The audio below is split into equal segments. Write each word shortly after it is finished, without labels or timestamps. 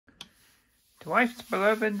The wife's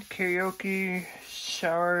beloved karaoke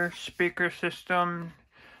shower speaker system,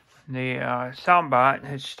 the Soundbot,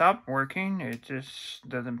 has stopped working. It just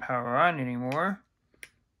doesn't power on anymore.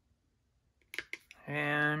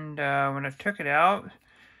 And when I took it out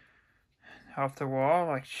off the wall,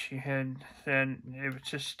 like she had said, it would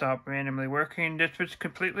just stop randomly working. This was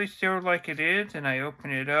completely sealed like it is, and I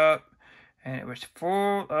opened it up, and it was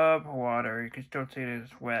full of water. You can still see it is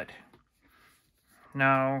wet.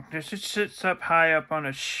 Now, this just sits up high up on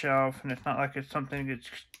a shelf, and it's not like it's something that gets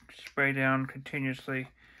sprayed down continuously.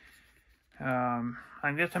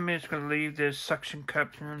 I guess I'm just going to leave this suction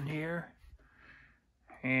cup in here,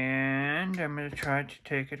 and I'm going to try to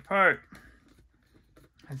take it apart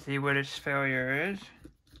and see what its failure is.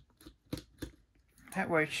 That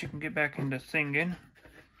way she can get back into singing.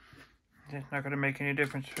 It's not going to make any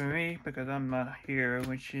difference for me because I'm not here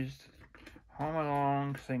when she's home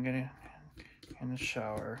alone singing in the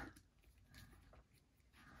shower.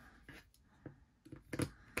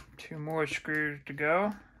 2 more screws to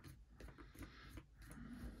go.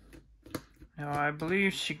 Now I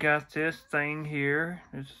believe she got this thing here.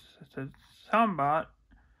 It's a Soundbot. I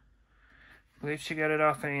believe she got it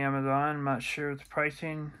off of Amazon. I'm not sure of the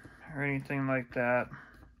pricing or anything like that.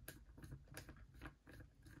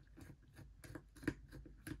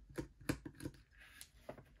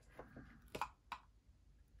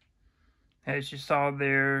 As you saw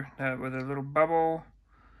there, that with a little bubble,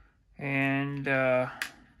 and I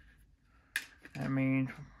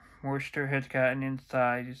mean, moisture has gotten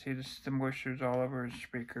inside. You see the moisture's all over the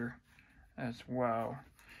speaker as well.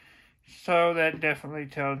 So that definitely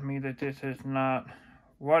tells me that this is not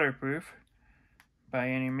waterproof by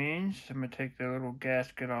any means. I'm going to take the little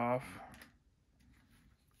gasket off.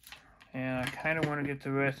 And I kind of want to get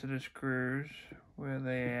the rest of the screws. Where are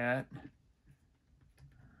they at?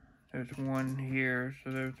 There's one here,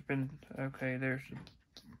 so there's been, okay, there's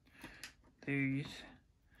these.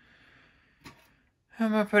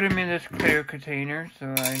 I'm going to put them in this clear container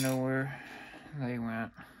so I know where they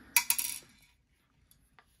went.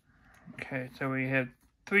 Okay, so we have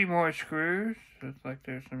 3 more screws. Looks like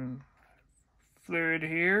there's some fluid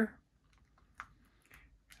here.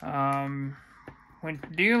 When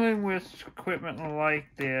dealing with equipment like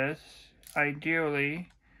this, ideally,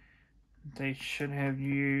 they should have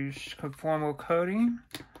used conformal coating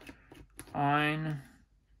on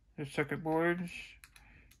the circuit boards,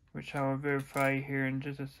 which I will verify here in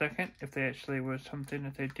just a second if they actually was something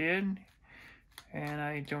that they did. And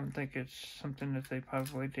I don't think it's something that they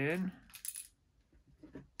probably did.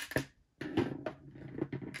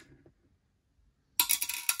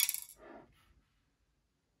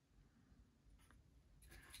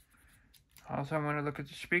 Also, I want to look at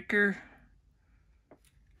the speaker.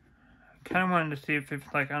 Kind of wanted to see if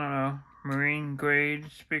it's like, I don't know, marine grade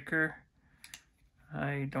speaker.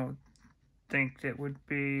 I don't think that would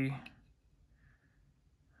be.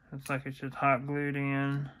 It's like it's just hot glued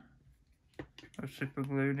in or super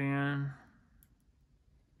glued in.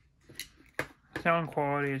 Sound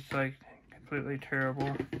quality is like completely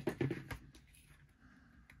terrible.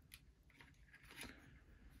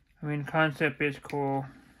 I mean, concept is cool.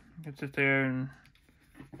 You can sit there and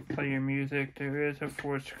play your music. There is a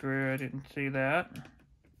 4th screw. I didn't see that.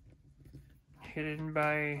 Hidden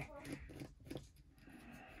by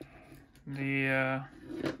the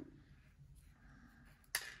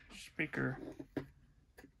speaker.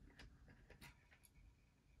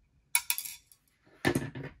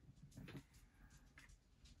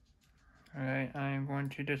 Alright, I am going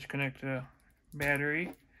to disconnect the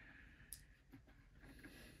battery.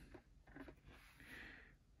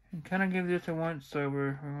 And kind of give this a once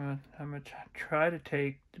over. I'm going to try to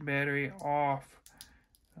take the battery off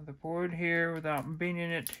of the board here without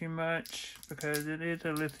beating it too much, because it is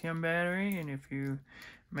a lithium battery, and if you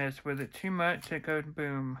mess with it too much, it goes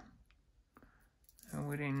boom. And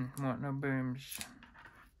we didn't want no booms.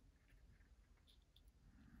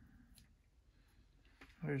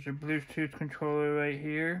 There's a Bluetooth controller right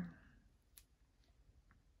here.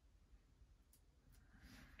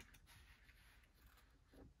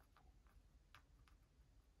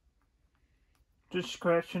 Just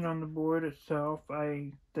scratching on the board itself,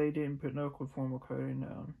 they didn't put no conformal coating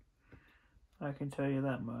down. I can tell you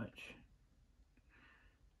that much.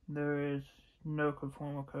 There is no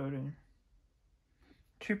conformal coating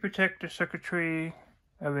to protect the circuitry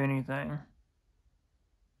of anything.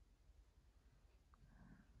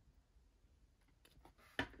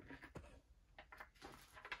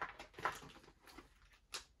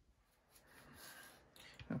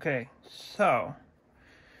 Okay, so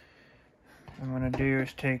what I'm going to do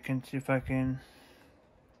is take and see if I can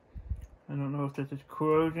I don't know if that's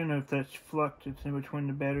corrosion or if that's flux. It's in between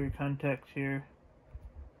the battery contacts here.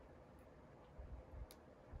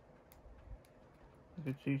 I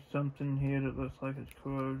can see something here that looks like it's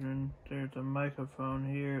corrosion. There's a microphone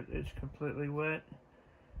here. It's completely wet.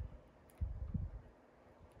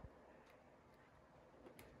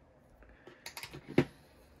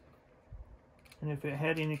 And if it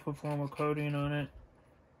had any form of coating on it,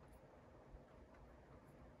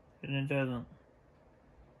 and it doesn't,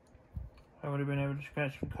 I would have been able to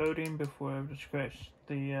scratch the coating before I would have scratched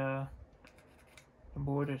the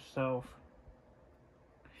board itself.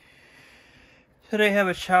 So they have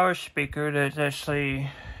a shower speaker that's actually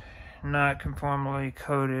not conformally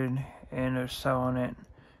coated, and they're selling it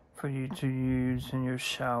for you to use in your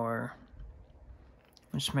shower,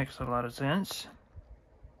 which makes a lot of sense.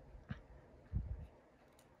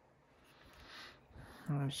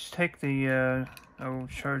 Let's take the old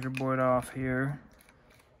charger board off here.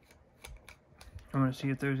 I want to see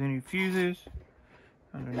if there's any fuses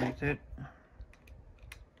underneath it,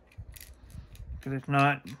 because it's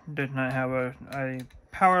not, does not have a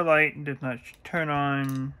power light, does not turn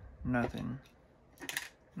on, nothing,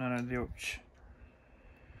 none of the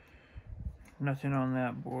nothing on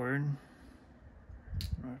that board.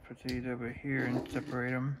 I'm going to put these over here and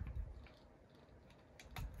separate them.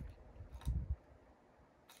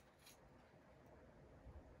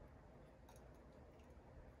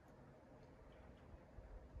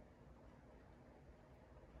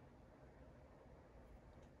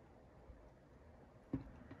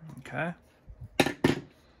 Okay.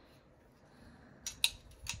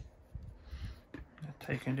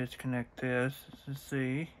 Take and disconnect this. This is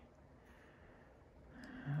C.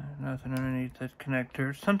 Nothing underneath the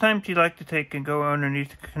connectors. Sometimes you like to take and go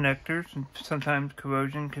underneath the connectors, and sometimes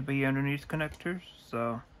corrosion could be underneath connectors.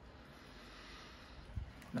 So,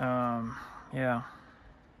 yeah.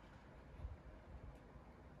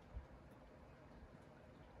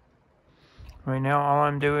 Right now, all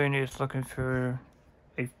I'm doing is looking for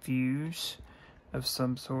a fuse of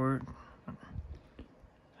some sort.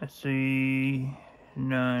 I see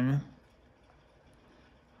none.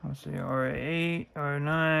 Let's see, R8,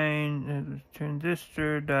 R9,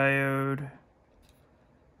 transistor, diode,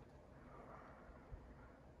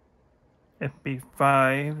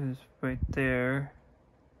 sb5 is right there.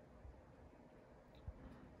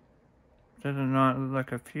 That does not look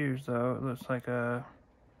like a fuse though. It looks like a,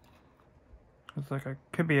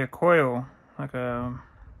 could be a coil, like a,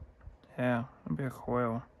 yeah, it'd be a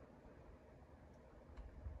coil.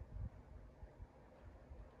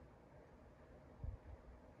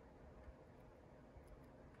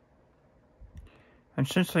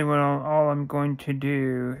 Essentially, what all I'm going to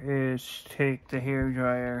do is take the hair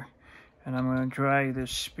dryer and I'm going to dry this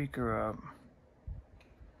speaker up,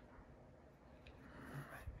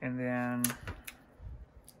 and then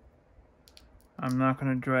I'm not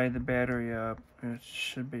going to dry the battery up. It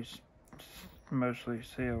should be mostly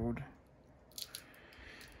sealed.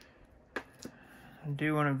 I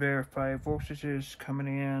do want to verify voltages coming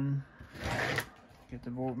in. Get the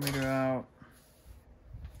voltmeter out.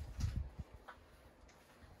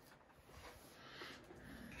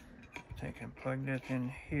 Take and plug this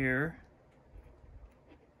in here.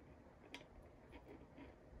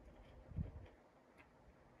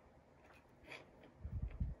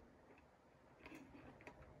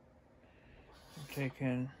 Take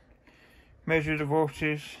and measure the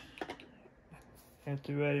voltage at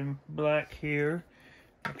the red and black here.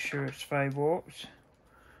 Make sure it's 5 volts.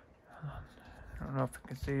 I don't know if you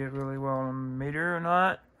can see it really well on the meter or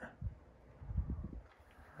not.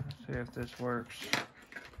 Let's see if this works.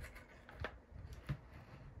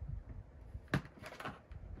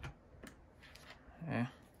 Yeah.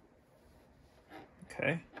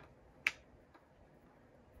 Okay.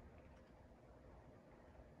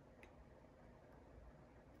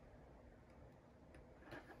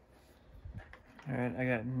 Alright, I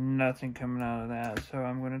got nothing coming out of that, so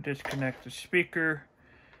I'm going to disconnect the speaker,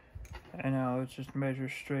 and now let's just measure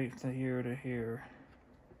straight from here to here.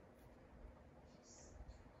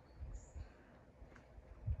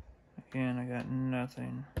 Again, I got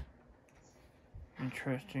nothing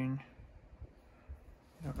interesting.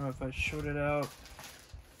 I don't know if I showed it out.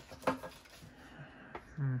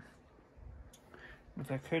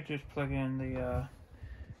 But I could just plug in the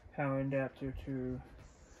power adapter to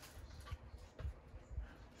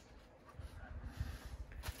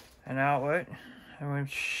an outlet, and we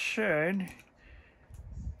should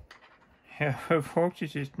have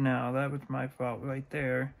voltages now. That was my fault right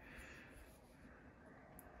there.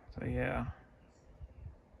 So yeah.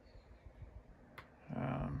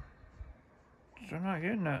 Still not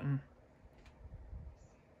getting nothing.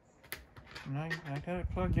 And I got it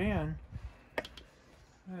plugged in.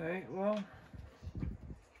 Alright, well,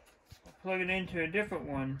 I'll plug it into a different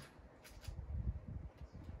one.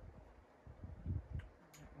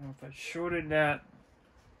 I don't know if I shorted that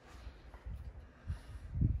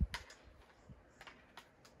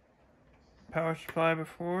power supply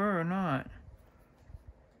before or not.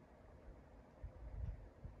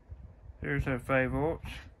 There's our 5 volts.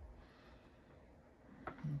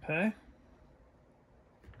 Okay.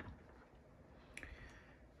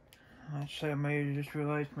 Actually, I may have just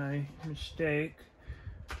realized my mistake.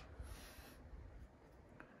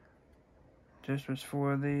 This was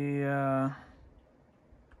for the,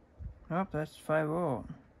 oh, that's 5 volt.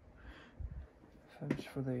 So it's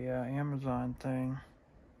for the Amazon thing.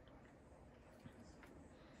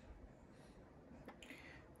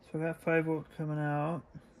 So I got 5 volt coming out.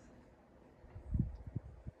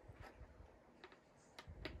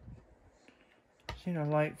 Seen a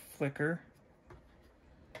light flicker.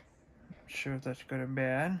 Not sure if that's good or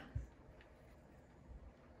bad.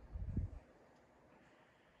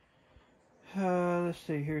 Let's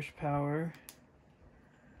see, here's power.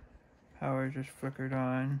 Power just flickered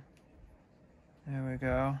on. There we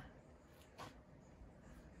go.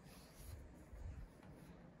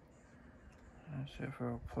 Let's see if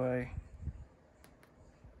it'll play.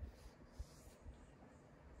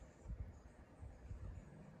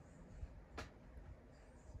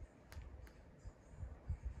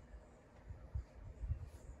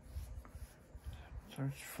 So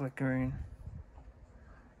it's flickering.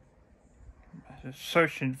 It's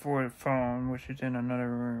searching for the phone, which is in another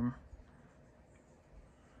room.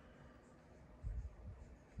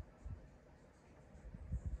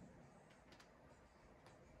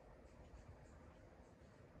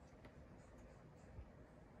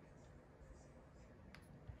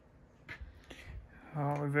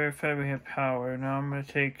 Well, we verified we have power. Now I'm going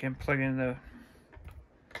to take and plug in the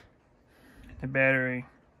battery.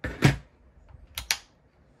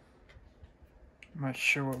 I'm not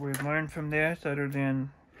sure what we've learned from this, other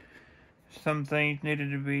than some things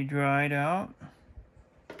needed to be dried out.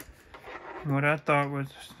 What I thought was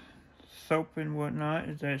soap and whatnot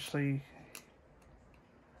is actually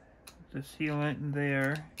the sealant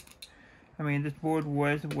there. I mean, this board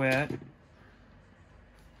was wet.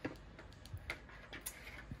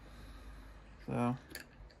 So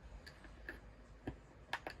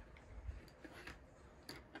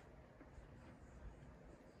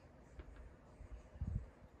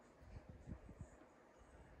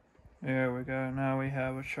there we go. Now we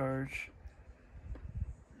have a charge.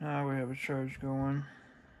 Now we have a charge going.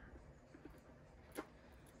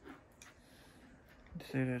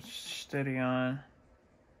 See that it's steady on.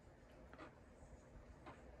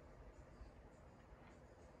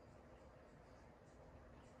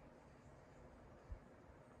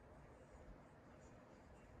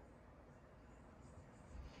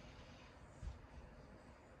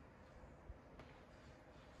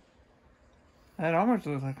 That almost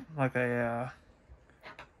looks like a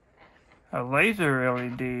laser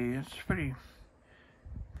LED. It's pretty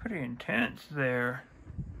intense there.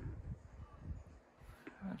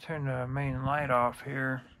 I'll turn the main light off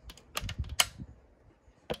here.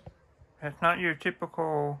 That's not your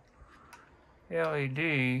typical LED.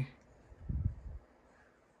 It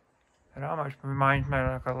almost reminds me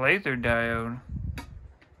of like a laser diode.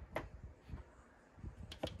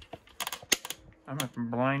 I'm like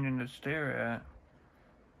blinding to stare at.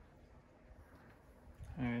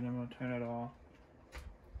 Alright, I'm gonna turn it off.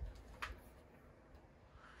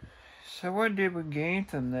 So what did we gain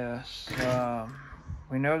from this?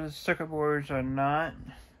 We know the circuit boards are not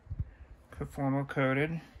conformal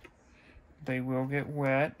coated. They will get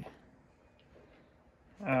wet.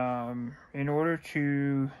 In order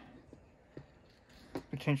to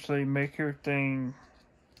potentially make your thing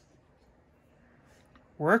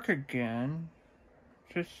work again,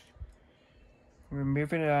 just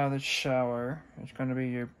removing it out of the shower is going to be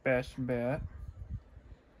your best bet.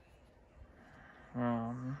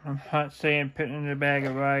 I'm not saying put it in a bag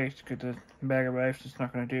of rice, because the bag of rice is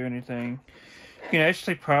not going to do anything. You can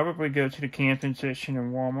actually probably go to the camping section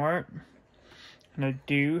in Walmart, and I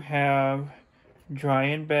do have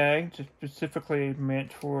drying bags specifically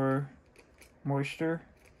meant for moisture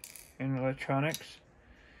in electronics,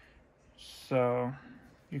 so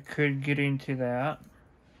you could get into that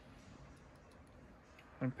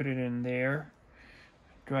and put it in there,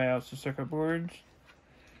 dry out the circuit boards.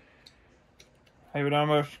 I would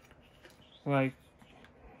almost like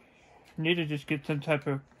need to just get some type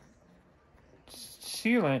of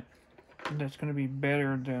sealant that's going to be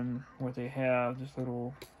better than what they have. This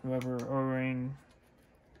little rubber O-ring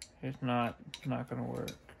is not going to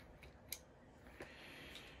work.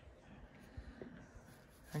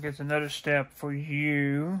 guess another step for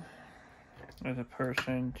you as a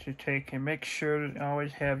person to take and make sure to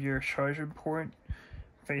always have your charger port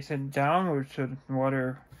facing downward so the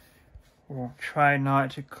water will try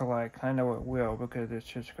not to collect. I know it will because it's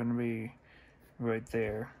just going to be right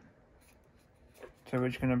there. So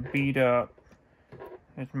it's going to beat up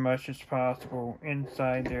as much as possible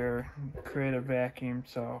inside there, create a vacuum.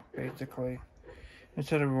 So basically,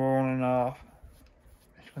 instead of rolling off,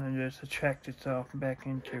 it's going to just attract itself back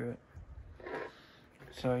into it.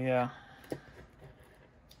 So yeah.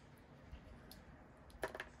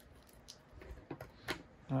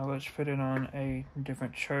 Now let's put it on a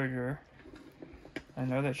different charger. I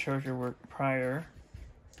know that charger worked prior,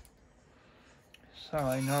 so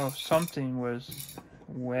I know if something was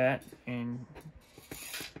wet and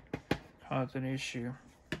caused an issue.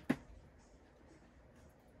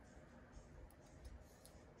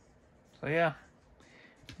 So yeah,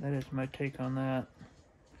 that is my take on that.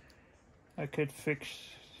 I could fix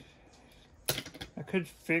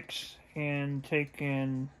and take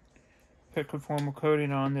and put conformal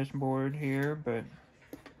coating on this board here, but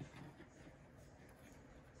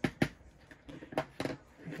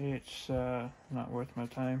it's not worth my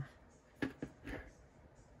time.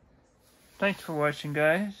 Thanks for watching,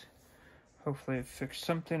 guys. Hopefully it fixed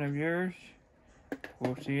something of yours.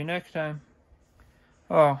 We'll see you next time.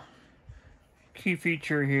 Oh, key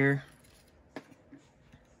feature here.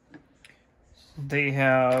 They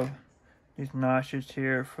have these notches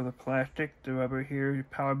here for the plastic. The rubber here, your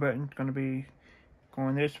power button's going to be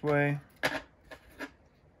going this way.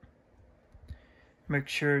 Make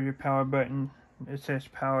sure your power button, it says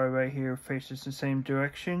power right here, faces the same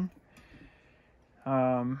direction.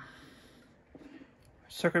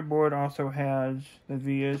 Circuit board also has the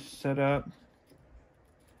vias set up,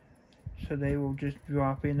 so they will just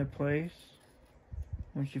drop into place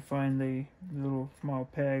once you find the little small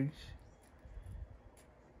pegs.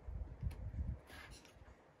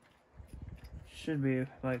 Should be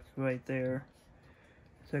like right there.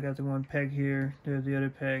 So I got the one peg here, there's the other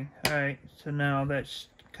peg. Alright, so now that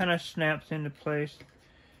kind of snaps into place,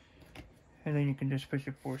 and then you can just put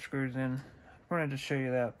your 4 screws in. I wanted to show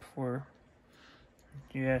you that before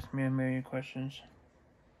you asked me a million questions.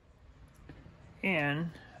 And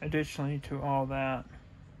additionally to all that,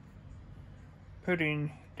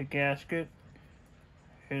 putting the gasket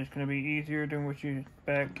is going to be easier than what you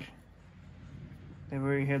expect. They've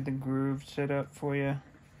already had the groove set up for you.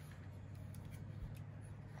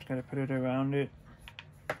 Just got to put it around it.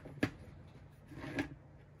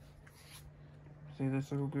 See this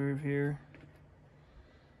little groove here?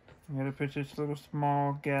 You got to put this little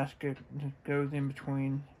small gasket that goes in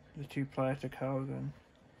between the 2 plastic housings.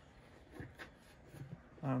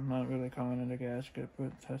 I'm not really calling it a gasket,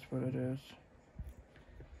 but that's what it is.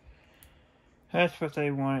 That's what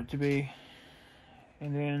they want it to be.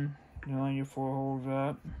 And then you line your 4 holes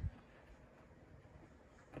up.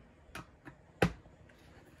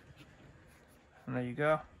 And there you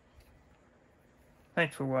go.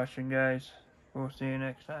 Thanks for watching, guys. We'll see you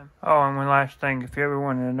next time. Oh, and one last thing. If you ever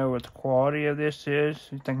wanted to know what the quality of this is,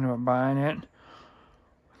 you're thinking about buying it,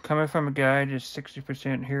 coming from a guy just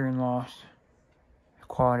 60% hearing loss, the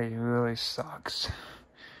quality really sucks.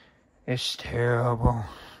 It's terrible.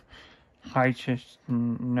 I just,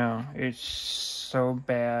 no, it's so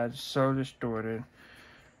bad, so distorted.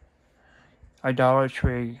 A Dollar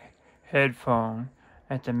Tree headphone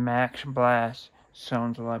at the max blast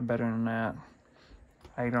sounds a lot better than that.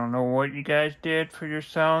 I don't know what you guys did for your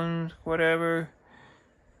sound, whatever,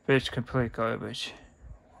 but it's complete garbage.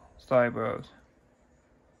 Sorry, bros.